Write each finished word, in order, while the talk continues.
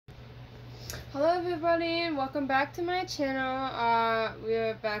Hello everybody and welcome back to my channel. We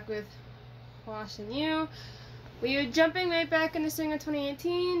are back with Chenyu. We are jumping right back into Singer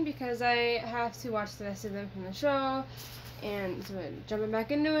 2018 because I have to watch the rest of them from the show. And so we're jumping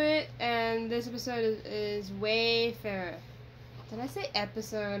back into it. And this episode is Wayfarer. Did I say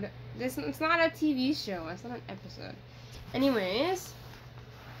episode? It's not a TV show. It's not an episode. Anyways,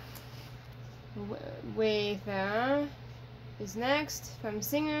 Wayfarer is next from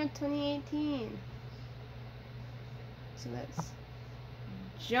Singer 2018. So let's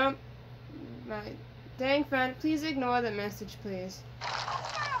jump. My dang friend, please ignore the message, please.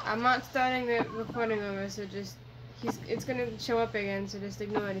 I'm not starting the recording over, so just it's gonna show up again, so just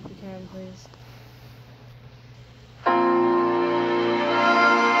ignore it if you can, please.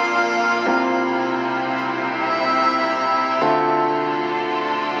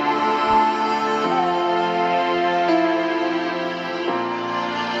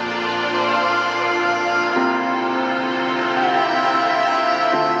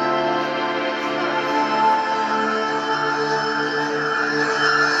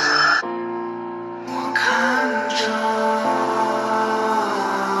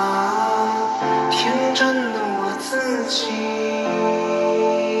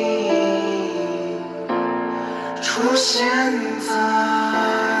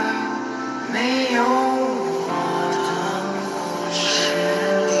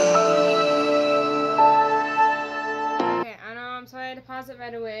 Okay, I know I'm sorry to pause it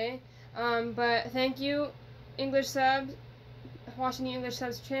right away, but thank you, English subs, watching the English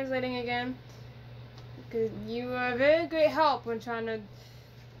subs translating again, because you are a very great help when trying to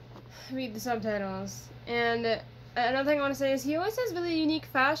read the subtitles. And another thing I want to say is he always has really unique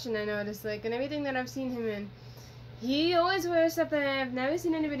fashion, I noticed, like, in everything that I've seen him in. He always wears stuff that I've never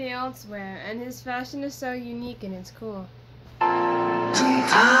seen anybody else wear, and his fashion is so unique and it's cool.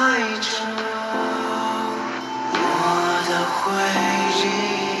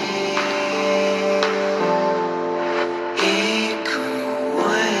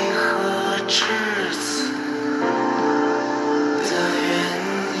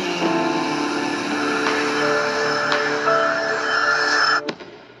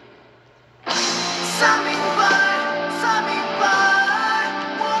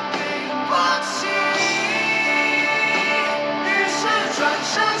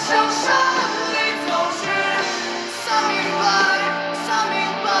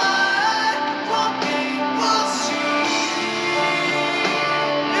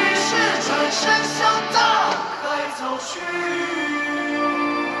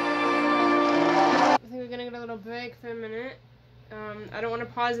 I think we're gonna get a little break for a minute. I don't want to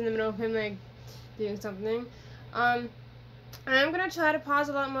pause in the middle of him like doing something. And I'm gonna try to pause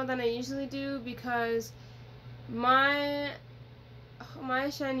a lot more than I usually do because my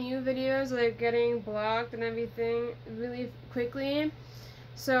Chenyu videos are getting blocked and everything really quickly.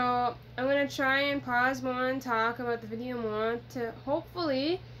 So I'm gonna try and pause more and talk about the video more to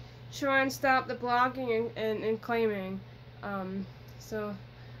hopefully try and stop the blocking and claiming. So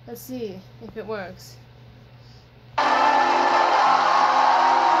let's see if it works.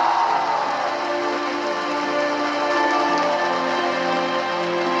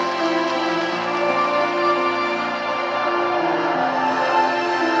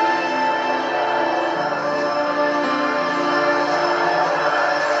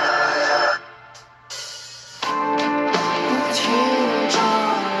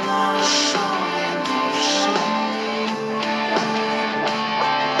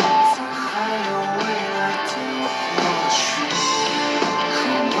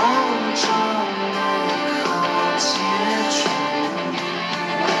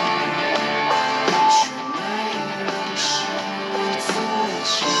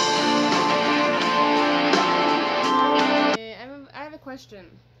 Question.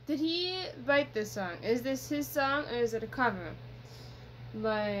 Did he write this song? Is this his song or is it a cover?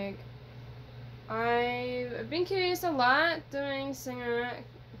 Like, I've been curious a lot during Singer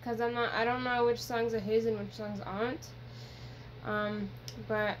because I don't know which songs are his and which songs aren't.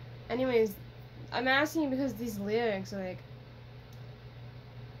 But anyways, I'm asking because these lyrics, like,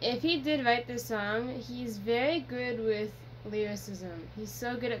 if he did write this song, he's very good with lyricism. He's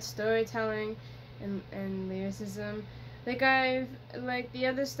so good at storytelling and lyricism. Like the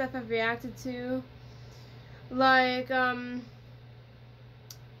other stuff I've reacted to, like,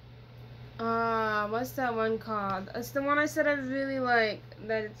 what's that one called? It's the one I said I really like,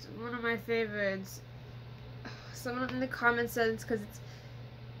 that it's one of my favorites. Someone in the comments said it's because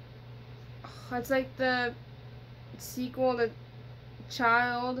it's like the sequel to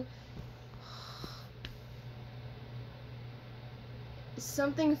Child.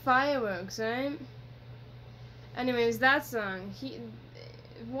 something fireworks, right? Anyways, that song.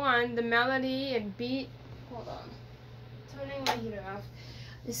 The melody and beat. Hold on. Turning my heater off.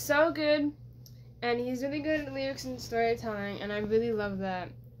 Is so good, and he's really good at lyrics and storytelling, and I really love that.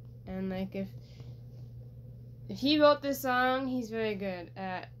 And like if he wrote this song, he's very good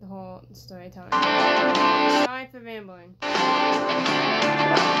at the whole storytelling. Sorry for rambling.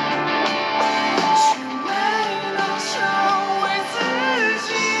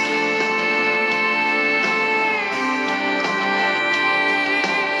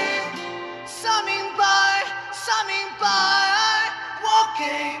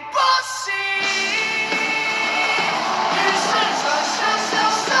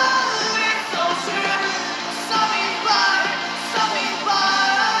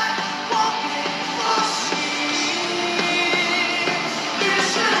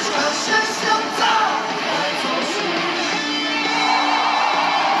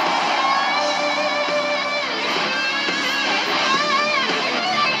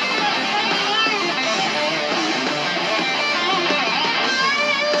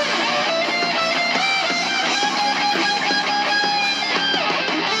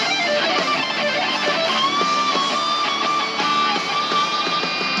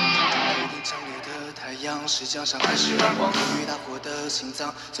江上还是阳光，与大火的心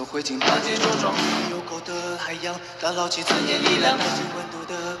脏，从灰烬把结茁壮。有口的海洋，打捞起尊严力量，带着温度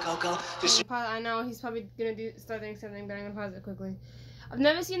的高岗。I know he's probably gonna start doing something, but I'm gonna pause it quickly. I've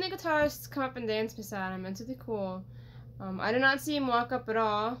never seen the guitarists come up and dance beside him. It's really cool. I did not see him walk up at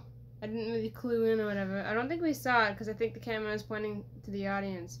all. I didn't really clue in or whatever. I don't think we saw it because I think the camera is pointing to the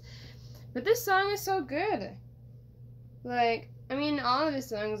audience. But this song is so good. Like, I mean, all of his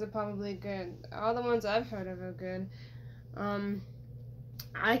songs are probably good. All the ones I've heard of are good.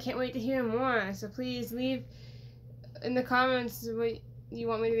 I can't wait to hear more. So please leave in the comments what you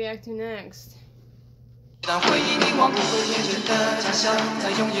want me to react to next. 当回忆凝望，不会天真的假象，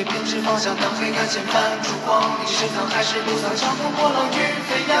在永夜编织方向。当黑暗渐泛烛光，你是藏还是不藏？长空波浪与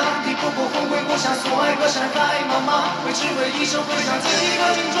飞扬，你不过魂归故乡，所爱歌山白茫茫。为只为一首归乡，借一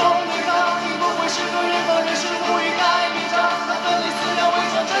个镜中对抗。你不会是个人和人是无语该迷障。当分离撕了伪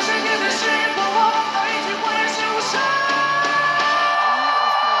装，转身面对是过往，那一句浑然是无声。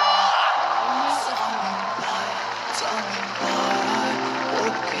早明白，我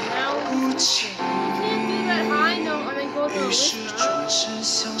给不起。 于是转身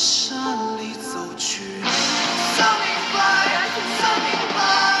向山里走去。想明白，想明白，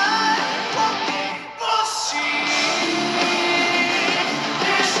我给不起。于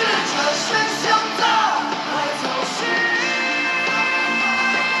是转身向大海走去。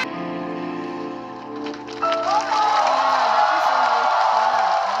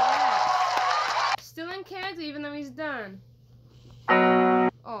Still in character, even though he's done.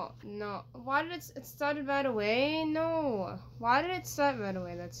 Oh, no. Why did it started right away? No. Why did it start right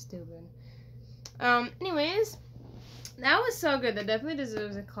away? That's stupid. Anyways, that was so good. That definitely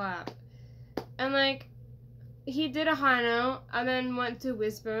deserves a clap. And, like, he did a high note, and then went to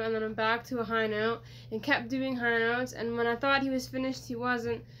whisper, and then back to a high note, and kept doing high notes, and when I thought he was finished, he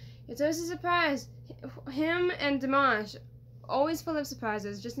wasn't. It's always a surprise. Him and Dimash, always full of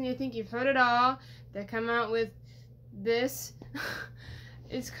surprises. Just when you think you've heard it all, they come out with this.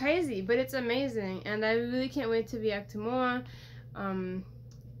 It's crazy, but it's amazing, and I really can't wait to react to more.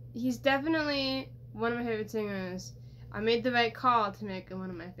 He's definitely one of my favorite singers. I made the right call to make him one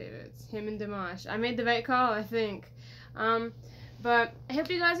of my favorites. Him and Dimash. I made the right call, I think. But I hope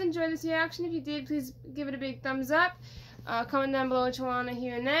you guys enjoyed this reaction. If you did, please give it a big thumbs up. Comment down below what you want to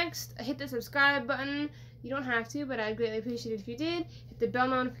hear next. Hit the subscribe button. You don't have to, but I'd greatly appreciate it if you did. Hit the bell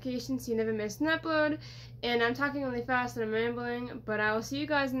notification so you never miss an upload. And I'm talking really fast and I'm rambling, but I will see you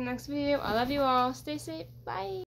guys in the next video. I love you all. Stay safe. Bye.